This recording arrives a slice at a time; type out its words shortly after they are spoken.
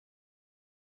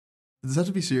Does that have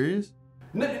to be serious?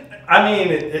 I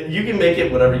mean, you can make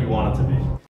it whatever you want it to be.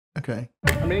 Okay.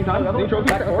 How many times? Any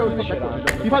trophies?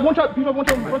 You've had one shot. You've had one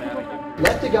shot.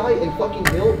 Let the guy in fucking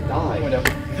mill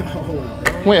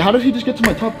die. Wait, how did he just get to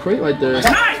my top crate right there?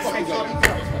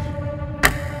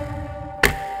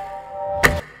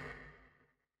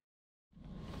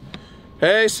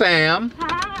 Hey Sam.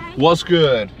 Hi. What's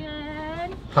good?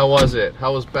 Good. How was it?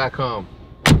 How was back home?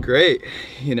 Great,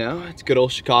 you know, it's good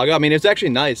old Chicago. I mean, it's actually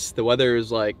nice. The weather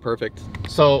is like perfect.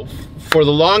 So for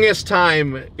the longest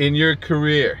time in your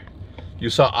career,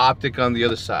 you saw OpTic on the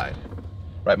other side,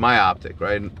 right? My OpTic,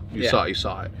 right? You saw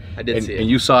it. I did see it. And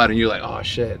you saw it, and you're like, oh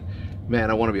shit, man,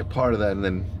 I want to be a part of that. And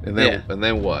then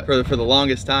what? For the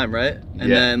longest time, right?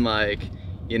 And then like,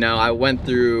 you know, I went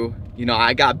through, you know,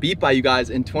 I got beat by you guys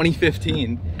in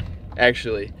 2015,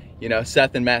 actually. You know,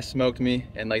 Seth and Matt smoked me,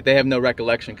 and like they have no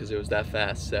recollection because it was that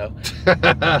fast. So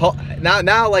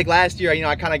now, like last year, you know,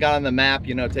 I kind of got on the map,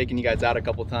 you know, taking you guys out a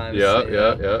couple times. Yeah.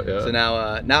 So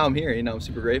now I'm here. You know, I'm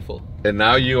super grateful. And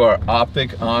now you are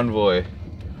OpTic Envoy.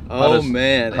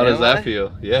 Man, how does that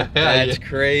feel? Yeah, that's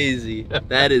crazy.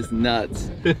 That is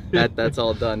nuts. That's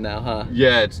all done now, huh?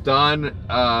 Yeah, it's done.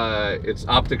 It's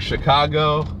OpTic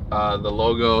Chicago. The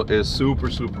logo is super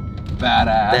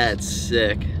badass. That's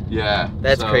sick. Yeah.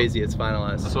 That's crazy. It's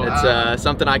finalized. So, it's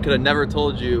something I could have never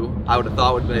told you. I would have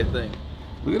thought would be a thing.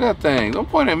 Look at that thing. Don't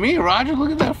point at me, Roger.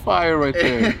 Look at that fire right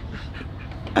there.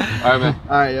 All right, man.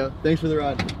 All right, yo. Thanks for the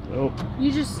ride. Nope.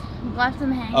 You just left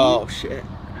them hanging? Oh, shit.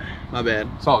 My bad.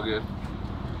 It's all good.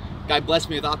 Guy blessed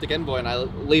me with OpTic Envoy and I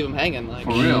leave him hanging. Like,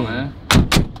 for real, man.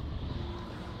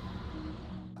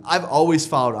 I've always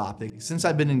followed OpTic since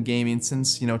I've been in gaming,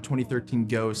 since 2013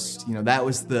 Ghost. That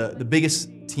was the biggest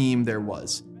team there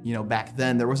was. Back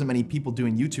then there wasn't many people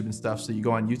doing YouTube and stuff, so you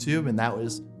go on YouTube and that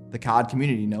was the COD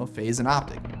community, FaZe and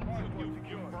OpTic.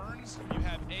 Burns, you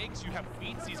have eggs, you have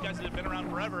Feats, these guys that have been around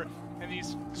forever, and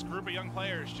this group of young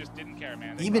players just didn't care,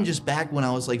 man. Even just back when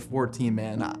I was like 14,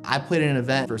 man, I played in an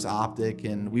event versus OpTic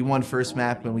and we won first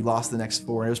map and we lost the next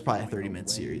 4, and it was probably a 30-minute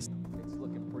series.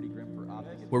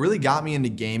 What really got me into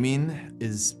gaming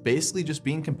is basically just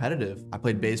being competitive. I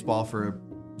played baseball for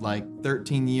like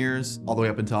 13 years, all the way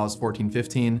up until I was 14,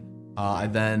 15. I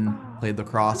then played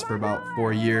lacrosse for about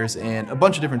 4 years and a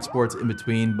bunch of different sports in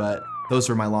between, but those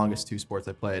were my longest 2 sports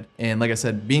I played. And like I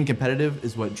said, being competitive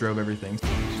is what drove everything.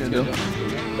 Let's go,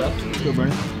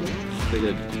 Bernie.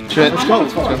 Let's go.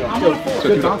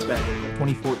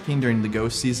 2014 during the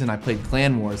Ghost season, I played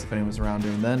Clan Wars, if anyone was around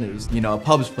during then. It was, a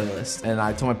pubs playlist. And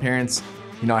I told my parents,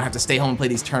 I have to stay home and play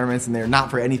these tournaments, and they're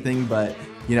not for anything, but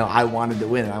I wanted to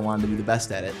win and I wanted to be the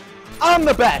best at it. I'm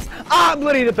the best. I'm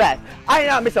literally the best. I did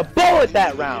not miss a bullet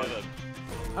that round.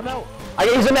 I'm out.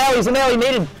 He's an alley,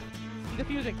 needed.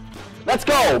 Defusing. Let's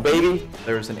go, baby.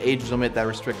 There was an age limit that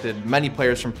restricted many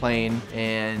players from playing,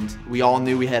 and we all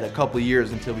knew we had a couple of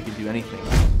years until we could do anything.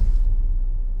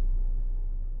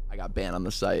 I got banned on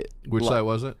the site. Which site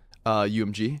was it?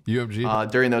 UMG.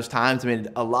 UMG. During those times, I made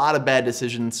a lot of bad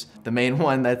decisions. The main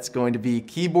one that's going to be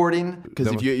keyboarding, because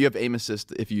if you have aim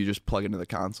assist if you just plug into the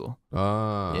console.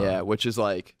 Yeah, which is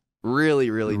like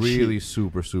really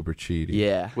super cheaty.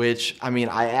 Yeah, which I mean,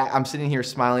 I'm sitting here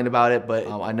smiling about it, but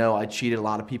I know I cheated a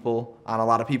lot of people,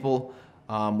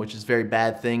 which is a very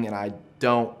bad thing, and I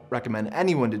don't recommend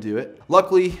anyone to do it.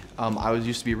 Luckily, I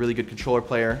used to be a really good controller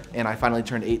player, and I finally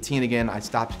turned 18 again. I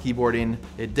stopped keyboarding.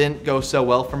 It didn't go so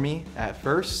well for me at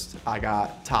first. I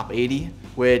got top 80,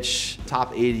 which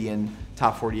top 80 and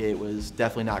top 48 was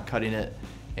definitely not cutting it,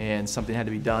 and something had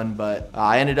to be done, but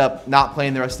I ended up not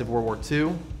playing the rest of World War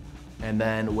II, and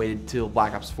then waited till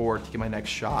Black Ops 4 to get my next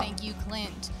shot. Thank you,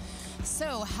 Clint.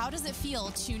 So how does it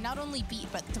feel to not only beat,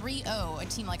 but 3-0 a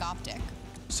team like OpTic?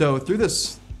 So through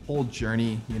this whole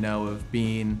journey, of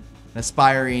being an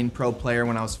aspiring pro player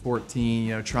when I was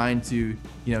 14, trying to,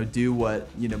 do what,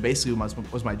 basically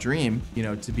was my dream,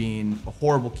 to being a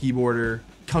horrible keyboarder,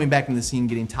 coming back in the scene,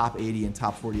 getting top 80 and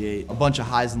top 48, a bunch of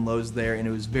highs and lows there, and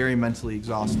it was very mentally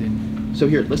exhausting. So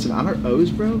here, listen, on our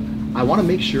O's, bro, I want to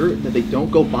make sure that they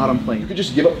don't go bottom plane. You could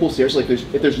just give up full stairs, like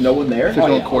if there's no one there, if there's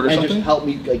no court or something, just help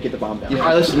me like get the bomb down. Yeah. All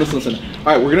right, listen. All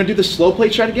right, we're gonna do the slow play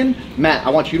strat again. Matt, I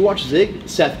want you to watch Zig.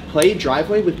 Seth, play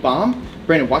driveway with bomb.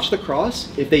 Brandon, watch the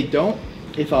cross. If they don't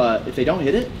hit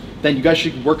it, then you guys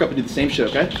should work up and do the same shit,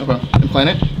 okay? Okay. And plan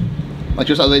it, like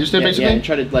just how they just did, basically. Yeah, and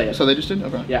try to lay it. So they just did.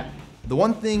 Okay. Yeah. The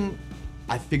one thing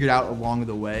I figured out along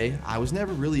the way, I was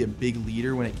never really a big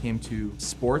leader when it came to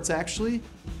sports actually,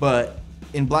 but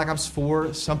in Black Ops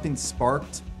 4, something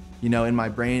sparked, in my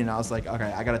brain, and I was like,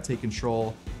 okay, I gotta take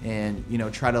control and,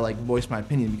 try to like voice my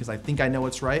opinion because I think I know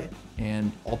what's right,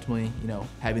 and ultimately,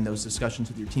 having those discussions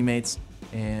with your teammates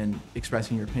and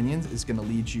expressing your opinions is going to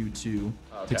lead you to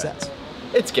success.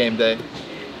 It's game day.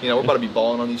 You know, we're about to be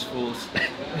balling on these fools.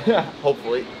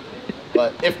 Hopefully.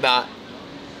 But if not,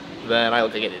 then I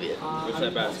look like an idiot. What's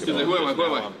that basketball? Who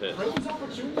am I?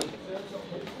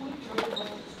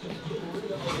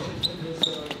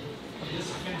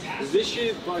 This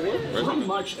shit, pretty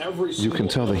much every You can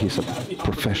tell that he's a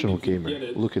professional gamer.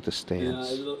 Look at the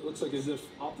stance. It looks like as if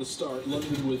off the start,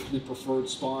 London with the preferred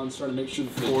spawn, trying to make sure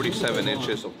that 47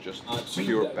 inches of just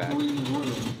pure back.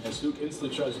 As Hook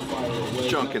instantly tries to fire away.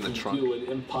 Junk in the trunk.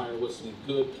 Empire listening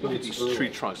good. Look at these tree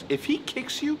trunks. If he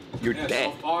kicks you, you're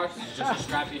dead. So far, just a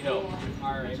scrappy hill.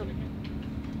 All right.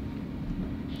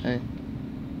 Hey.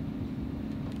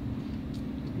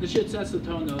 The shit sets the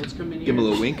tone though. Let's come in here. Give him a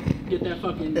little wink. Get that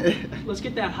fucking. Let's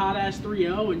get that hot ass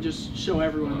 3-0 and just show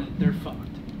everyone that they're fucked.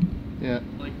 Yeah.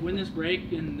 Like win this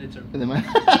break and it's over. And then like,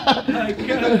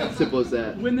 simple as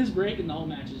that. Win this break and the whole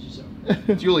match is just over.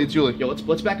 It's Julie. Yo,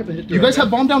 let's back up and hit. You guys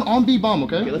have bomb down on B bomb,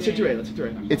 okay? Okay, let's hit to A.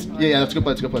 It's yeah. That's a good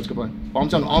play. That's a good play.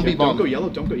 Bombs down on B bomb. Don't go yellow.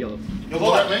 Don't go yellow.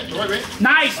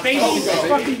 Nice, baby. Let's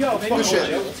fucking go, baby. Good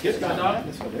shit.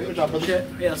 Good job, brother.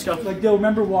 Yeah, let's go. Like, yo,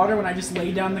 remember Water when I just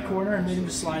laid down in the corner and made him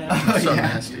just slide out? So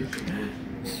nasty.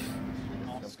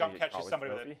 Scump catches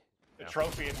somebody with the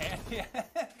trophy in hand.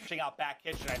 Pushing out back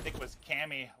kitchen, I think was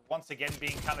Cammy once again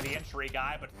being kind of the entry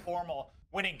guy, but FormaL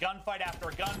winning gunfight after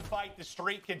gunfight. The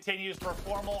streak continues for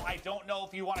FormaL. I don't know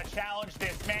if you want to challenge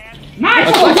this man.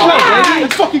 Nice!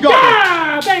 Let's fucking go!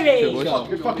 Yeah, baby!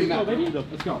 Good fucking go, baby.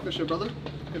 Let's go. Good shit, brother.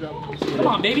 Good job. Come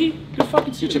on, baby. Good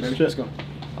fucking shit, baby. Let's go.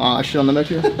 Shit on the back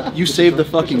here. You saved the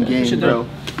fucking game, bro.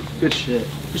 Good shit.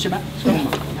 Good shit, Matt.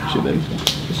 Good shit, baby.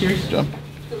 Serious? Good job.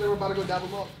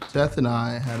 Seth and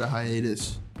I had a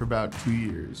hiatus for about 2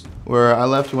 years where I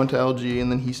left, went to LG,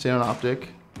 and then he stayed on OpTic,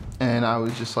 and I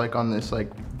was just like on this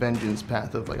like vengeance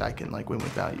path of like I can like win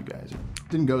without you guys. It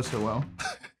didn't go so well.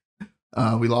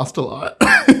 We lost a lot.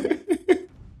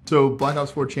 So Black Ops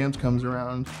 4 Champs comes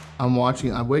around. I'm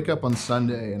watching. I wake up on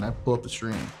Sunday and I pull up the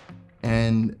stream,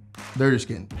 and they're just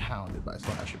getting pounded by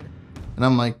Slasher, and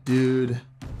I'm like, dude,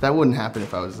 that wouldn't happen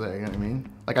if I was there. You know what I mean?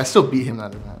 Like, I still beat him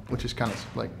that event, which is kind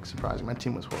of like surprising. My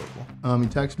team was horrible. He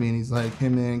texts me and he's like, hey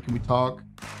man, can we talk?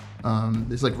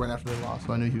 This is like right after they lost,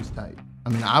 so I knew he was tight. I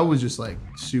mean, I was just like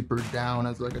super down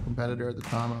as like a competitor at the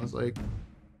time. I was like,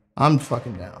 I'm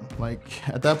fucking down. Like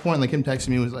at that point, like him texting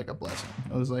me was like a blessing.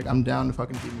 I was like, I'm down to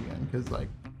fucking team again. Cause like,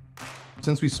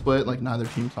 since we split, like neither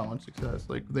team saw much success.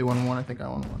 Like they won one, I think I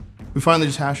won one. We finally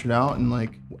just hashed it out, and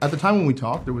like at the time when we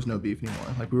talked, there was no beef anymore.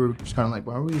 Like we were just kind of like,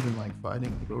 why are we even like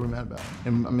fighting? Like what were we mad about?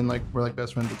 And I mean, like we're like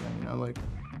best friends again, you know? Like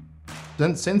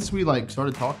then since we like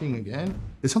started talking again,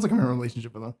 it sounds like I'm in a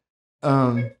relationship with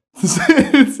them.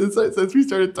 Since we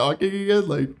started talking again,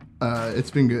 like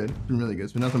it's been good. It's been really good.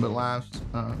 It's been nothing but laughs.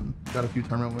 Got a few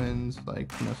tournament wins,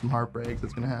 like you know, some heartbreaks.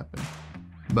 That's gonna happen.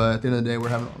 But at the end of the day, we're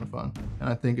having a lot of fun, and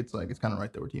I think it's like it's kind of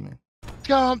right that we're teaming.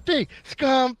 Scumpy,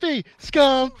 Scumpy,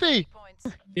 Scumpy.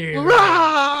 Yeah.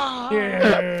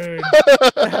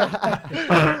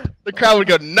 The crowd would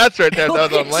go nuts right there if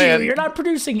that was on land. You're not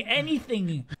producing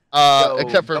anything.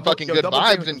 Except for fucking good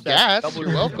vibes and gas. You're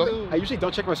welcome. I usually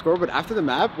don't check my score, but after the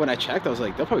map, when I checked, I was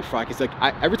like, they'll probably fry. Cause like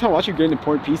every time I watch you getting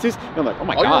important pieces, I'm like, oh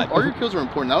my god. All your kills were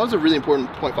important. That was a really important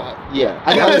 .5.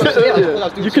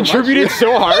 Yeah. You contributed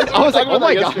so hard. I was like, oh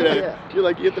my god. Yeah. You're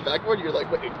like, you hit the backboard. You're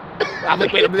like, wait. I'm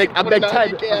like, wait. I'm neg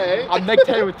 10. I'm neg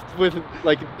 10 with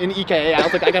like in EKA. I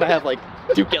was like, I gotta have like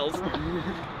 2 kills.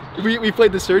 We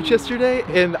played the search yesterday,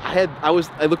 and I looked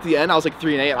at the end. I was like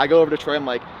 3 and 8. I go over to Troy. I'm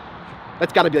like,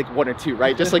 that's got to be like 1 or 2,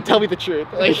 right? Just like tell me the truth.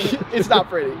 Like it's not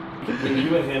pretty. When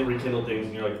you and him rekindled things,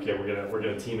 and you're like, okay, we're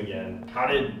gonna team again. How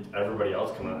did everybody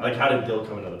else come in? Like, how did Dill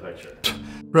come into the picture?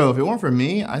 Bro, if it weren't for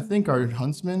me, I think our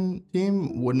Huntsman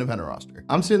team wouldn't have had a roster.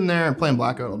 I'm sitting there playing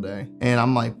Blackout all day, and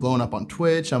I'm like blowing up on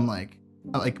Twitch. I'm like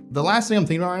the last thing I'm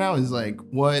thinking about right now is like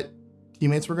what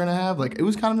teammates we're gonna have. Like it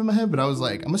was kind of in my head, but I was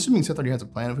like, I'm assuming Seth already has a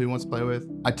plan of who he wants to play with.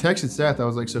 I texted Seth. I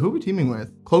was like, so who are we teaming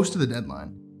with close to the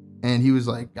deadline? And he was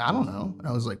like, I don't know. And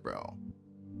I was like, bro,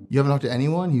 you haven't talked to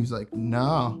anyone? He was like,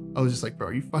 no. I was just like, bro,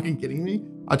 are you fucking kidding me?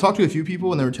 I talked to a few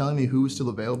people and they were telling me who was still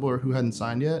available or who hadn't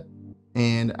signed yet.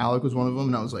 And Alec was one of them.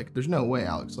 And I was like, there's no way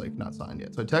Alec's like not signed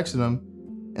yet. So I texted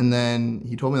him, and then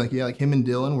he told me like, yeah, like him and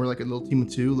Dylan were like a little team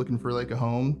of 2 looking for like a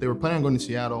home. They were planning on going to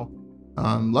Seattle.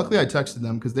 Luckily I texted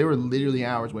them because they were literally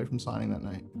hours away from signing that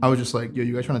night. I was just like, yo,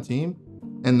 you guys trying to team?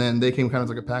 And then they came kind of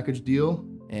like a package deal.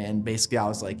 And basically I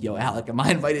was like, yo, Alec, am I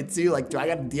invited too? Like, do I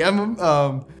gotta DM him?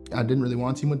 I didn't really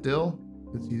want to team with Dill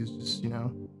because he's just, you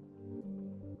know,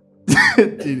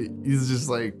 dude, he's just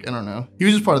like, I don't know. He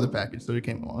was just part of the package, so he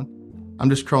came along. I'm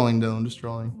just trolling Dill, I'm just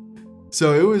trolling.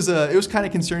 So it was kind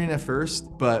of concerning at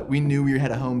first, but we knew we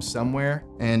had a home somewhere.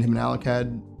 And him and Alec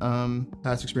had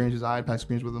past experiences. I had past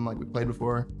experience with him, like we played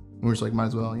before. We were just like, might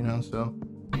as well, you know. So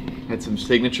had some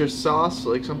signature sauce,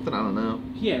 like something, I don't know.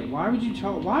 Yeah, why would you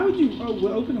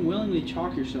open and willingly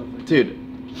chalk yourself like Dude,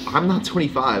 I'm not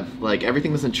 25. Like,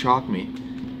 everything doesn't chalk me.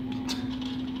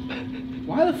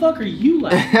 Why the fuck are you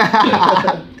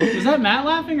laughing? Is that Matt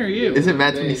laughing or you? Isn't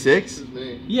Matt 26?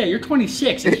 Yeah, you're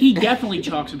 26, and he definitely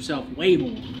chalks himself way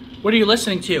more. What are you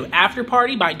listening to? After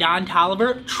Party by Don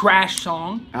Toliver, trash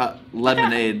song.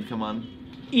 Lemonade, come on.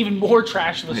 Even more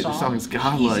trash of a song. The song's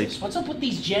godlike. Jesus, what's up with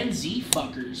these Gen Z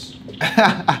fuckers?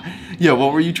 Yo,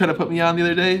 what were you trying to put me on the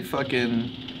other day? Fucking,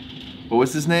 what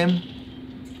was his name?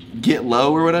 Get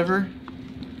Low or whatever?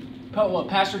 What,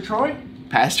 Pastor Troy?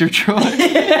 Pastor Troy?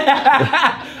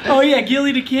 Oh yeah,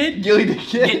 Gilly the Kid? Gilly the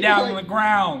Kid. Get down on the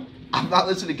ground. I'm not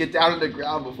listening to Get Down on the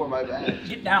Ground before my bed.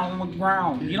 Get down on the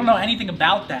ground. You don't know anything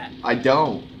about that. I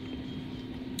don't.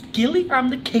 Gilly, I'm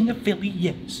the king of Philly,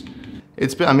 yes.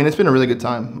 it's been a really good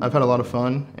time. I've had a lot of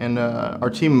fun, and our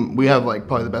team, we have like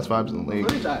probably the best vibes in the league.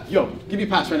 What is that? Yo, give me a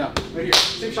pass right now. Right here.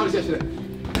 Same shot as yesterday.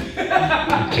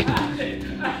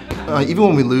 Even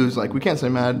when we lose, like, we can't stay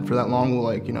mad for that long. We'll,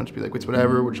 like, you know, just be like, it's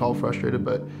whatever. We're just all frustrated,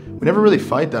 but we never really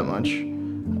fight that much.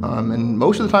 And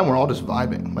most of the time, we're all just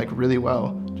vibing, like, really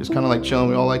well. Just kind of like chilling.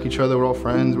 We all like each other. We're all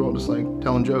friends. We're all just like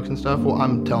telling jokes and stuff. Well,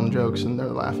 I'm telling jokes and they're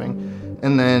laughing.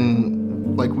 And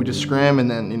then, like, we just scram, and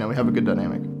then, you know, we have a good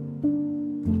dynamic.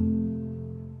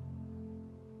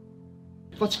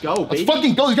 Let's go, baby. Let's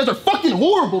fucking go. These guys are fucking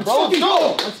horrible, bro. Let's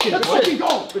go. Let's fucking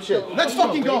go. Good shit. Let's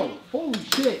fucking go. Holy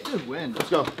shit. Good win. Let's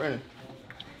go, Brandon.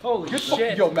 Holy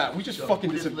shit. Yo, Matt, we just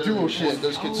fucking did some duo shit.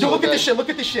 Those kids Yo, look at this shit. Look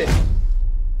at this shit.